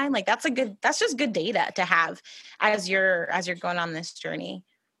colorblind? Like, that's just good data to have as you're going on this journey.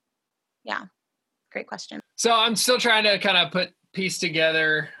 Yeah. Great question. So I'm still trying to kind of piece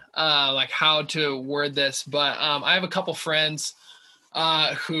together like how to word this, but I have a couple friends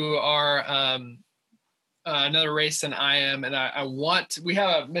who are another race than I am, and we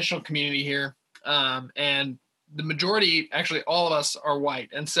have a missional community here, and the majority, actually all of us, are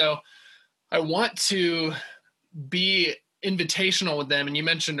white, and so I want to be invitational with them. And you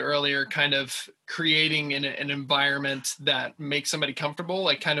mentioned earlier kind of creating an environment that makes somebody comfortable,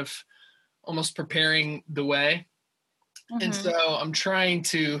 like kind of almost preparing the way. Mm-hmm. And so I'm trying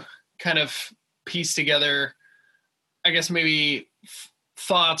to kind of piece together, I guess, maybe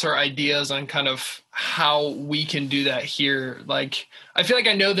thoughts or ideas on kind of how we can do that here. Like, I feel like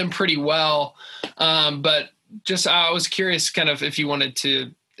I know them pretty well, but just, I was curious kind of if you wanted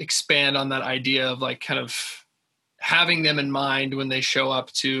to expand on that idea of like kind of having them in mind when they show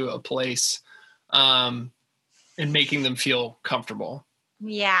up to a place, and making them feel comfortable.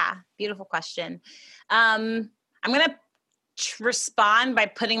 Yeah. Beautiful question. I'm going to respond by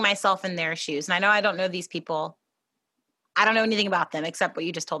putting myself in their shoes. And I know I don't know these people. I don't know anything about them except what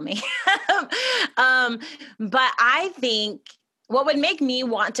you just told me. But I think what would make me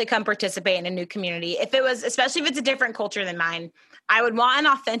want to come participate in a new community, especially if it's a different culture than mine, I would want an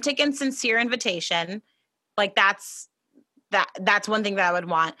authentic and sincere invitation. Like that's one thing that I would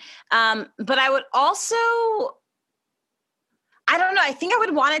want. But I would also, I don't know, I think I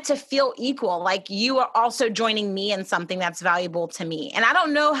would want it to feel equal. Like you are also joining me in something that's valuable to me. And I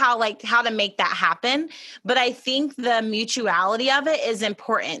don't know how to make that happen, but I think the mutuality of it is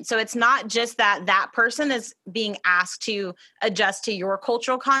important. So it's not just that person is being asked to adjust to your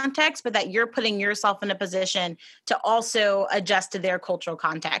cultural context, but that you're putting yourself in a position to also adjust to their cultural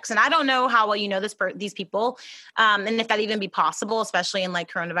context. And I don't know how well you know these people, and if that even be possible, especially in like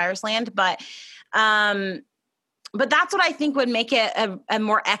coronavirus land, but that's what I think would make it a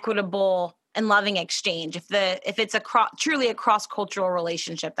more equitable and loving exchange. If it's truly a cross-cultural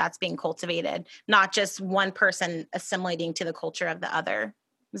relationship that's being cultivated, not just one person assimilating to the culture of the other.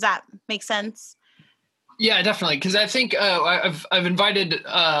 Does that make sense? Yeah, definitely. Because I think I've invited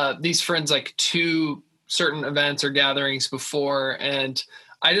these friends like to certain events or gatherings before, and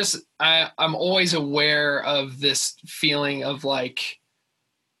I'm always aware of this feeling of like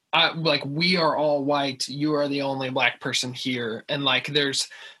we are all white, you are the only black person here. And like, there's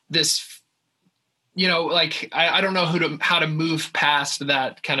this, like, I don't know how to move past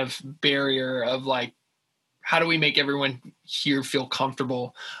that kind of barrier of like, how do we make everyone here feel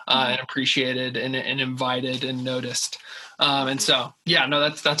comfortable and appreciated and invited and noticed? And so, yeah, no,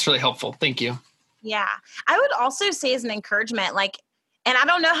 that's really helpful. Thank you. Yeah. I would also say as an encouragement, like, and I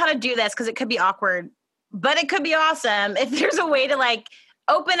don't know how to do this because it could be awkward, but it could be awesome if there's a way to like,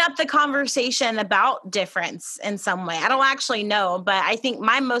 open up the conversation about difference in some way. I don't actually know, but I think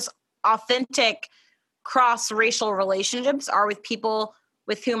my most authentic cross-racial relationships are with people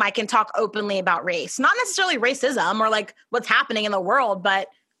with whom I can talk openly about race. Not necessarily racism or like what's happening in the world, but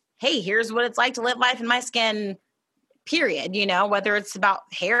hey, here's what it's like to live life in my skin, period, whether it's about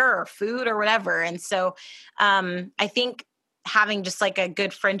hair or food or whatever. And so I think having just like a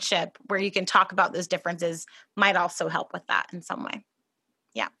good friendship where you can talk about those differences might also help with that in some way.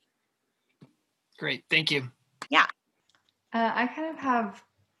 Yeah. Great. Thank you. Yeah. I kind of have,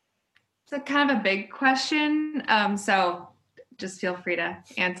 it's kind of a big question. So just feel free to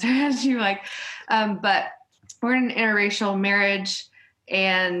answer as you like. But we're in an interracial marriage.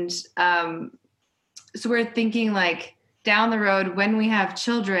 And so we're thinking like down the road when we have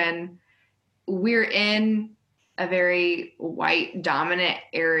children, we're in a very white dominant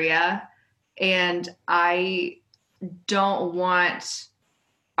area. And I don't want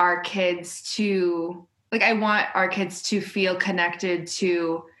our kids to, like, I want our kids to feel connected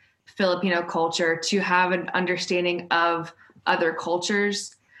to Filipino culture, to have an understanding of other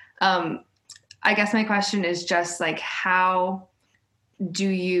cultures. I guess my question is just like, how do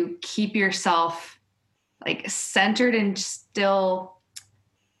you keep yourself like centered and still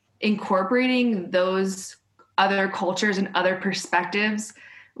incorporating those other cultures and other perspectives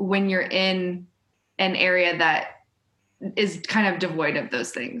when you're in an area that is kind of devoid of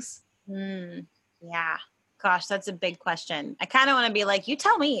those things? Yeah. Gosh, that's a big question. I kind of want to be like, you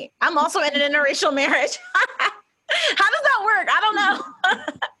tell me. I'm also in an interracial marriage. How does that work? I don't know.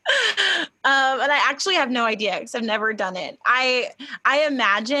 And I actually have no idea because I've never done it. I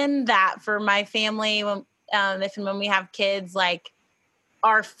imagine that for my family, when, if and when we have kids, like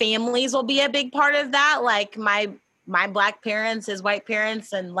our families will be a big part of that. Like my Black parents, his white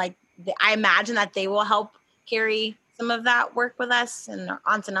parents, and like I imagine that they will help carry some of that work with us and our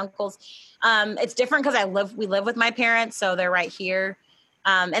aunts and uncles. It's different because we live with my parents, so they're right here.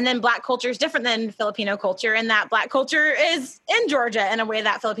 And then Black culture is different than Filipino culture, and that Black culture is in Georgia in a way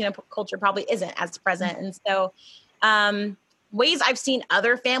that Filipino culture probably isn't as present. And so ways I've seen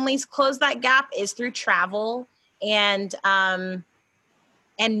other families close that gap is through travel, and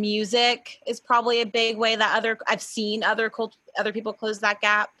music is probably a big way that I've seen other people close that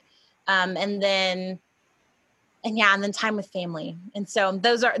gap. And then time with family. And so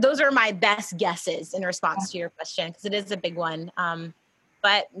those are my best guesses in response to your question, because it is a big one.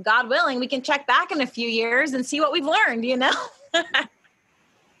 But God willing, we can check back in a few years and see what we've learned, you know?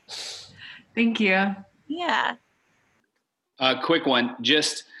 Thank you. Yeah. Quick one.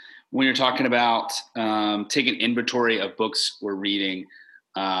 Just when you're talking about taking inventory of books we're reading,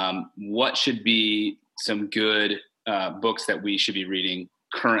 what should be some good books that we should be reading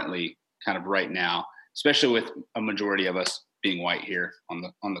currently, kind of right now, especially with a majority of us being white here on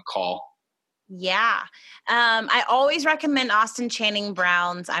the call? Yeah. I always recommend Austin Channing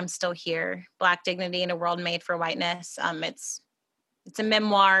Brown's I'm Still Here, Black Dignity in a World Made for Whiteness. It's a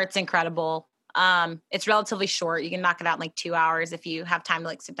memoir. It's incredible. It's relatively short. You can knock it out in like 2 hours if you have time to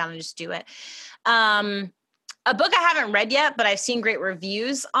like sit down and just do it. A book I haven't read yet, but I've seen great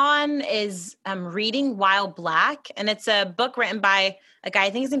reviews on is Reading While Black. And it's a book written by a guy, I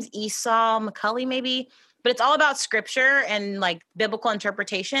think his name's Esau McCulley maybe, but it's all about scripture and like biblical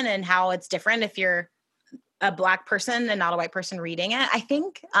interpretation and how it's different if you're a Black person and not a white person reading it, I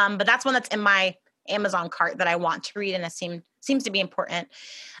think. But that's one that's in my Amazon cart that I want to read, and it seems to be important.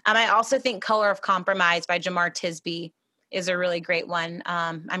 I also think Color of Compromise by Jemar Tisby is a really great one.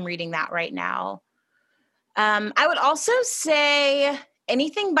 I'm reading that right now. I would also say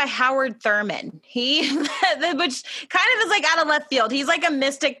anything by Howard Thurman. Which kind of is like out of left field. He's like a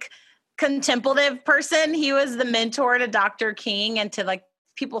mystic contemplative person. He was the mentor to Dr. King and to like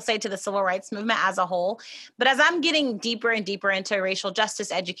people say to the civil rights movement as a whole. But as I'm getting deeper and deeper into racial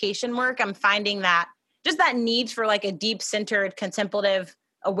justice education work, I'm finding that just that need for like a deep centered contemplative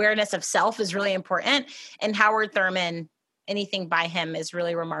awareness of self is really important. And Howard Thurman, anything by him is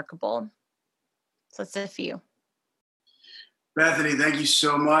really remarkable. So it's a few. Bethany, thank you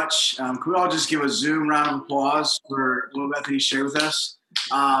so much. Can we all just give a Zoom round of applause for what Bethany shared with us?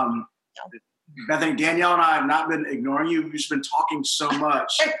 Bethany, Danielle and I have not been ignoring you. We've just been talking so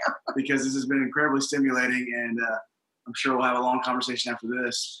much because this has been incredibly stimulating, and I'm sure we'll have a long conversation after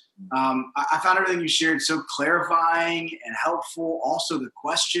this. I found everything you shared so clarifying and helpful. Also, the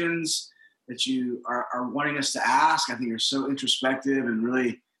questions that you are wanting us to ask, I think are so introspective and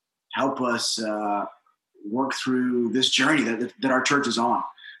really help us work through this journey that our church is on.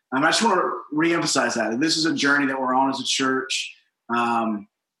 I just want to reemphasize that this is a journey that we're on as a church.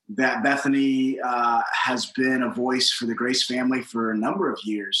 That Bethany has been a voice for the Grace family for a number of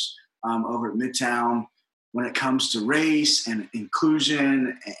years over at Midtown when it comes to race and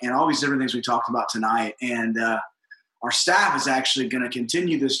inclusion and all these different things we talked about tonight. And our staff is actually going to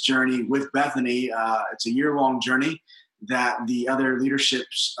continue this journey with Bethany. It's a year-long journey that the other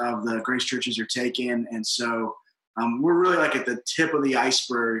leaderships of the Grace churches are taking. And so we're really like at the tip of the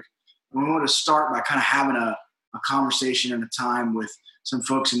iceberg. And we want to start by kind of having a conversation and a time with some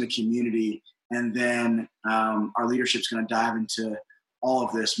folks in the community. And then our leadership's going to dive into all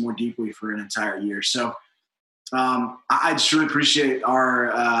of this more deeply for an entire year. So I just really appreciate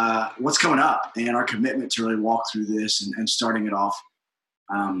our what's coming up and our commitment to really walk through this and starting it off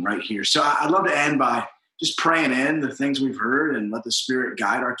right here. So I'd love to end by just praying in the things we've heard and let the Spirit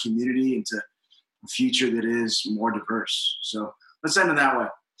guide our community into a future that is more diverse. So let's end it that way.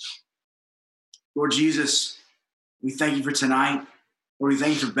 Lord Jesus, we thank you for tonight. Lord, we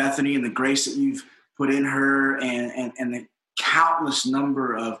thank you for Bethany and the grace that you've put in her and the countless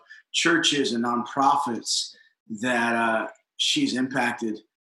number of churches and nonprofits that she's impacted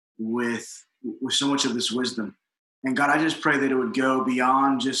with so much of this wisdom. And God, I just pray that it would go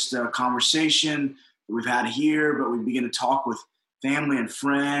beyond just a conversation that we've had here, but we begin to talk with family and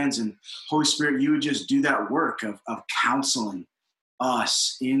friends. And Holy Spirit, you would just do that work of counseling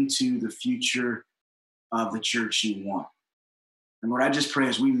us into the future of the church you want. And Lord, I just pray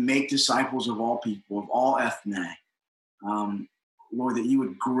as we make disciples of all people, of all ethne, Lord, that you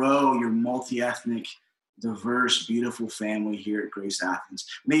would grow your multi-ethnic, diverse, beautiful family here at Grace Athens.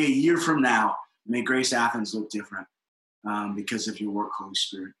 May a year from now, may Grace Athens look different because of your work, Holy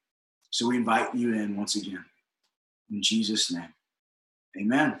Spirit. So we invite you in once again. In Jesus' name,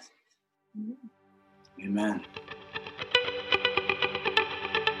 amen. Amen.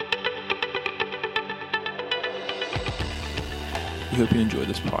 We hope you enjoy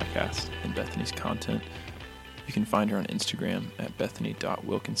this podcast and Bethany's content. You can find her on Instagram at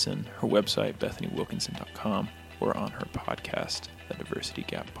bethany.wilkinson, her website, bethanywilkinson.com, or on her podcast, The Diversity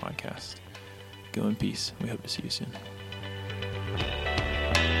Gap Podcast. Go in peace. We hope to see you soon.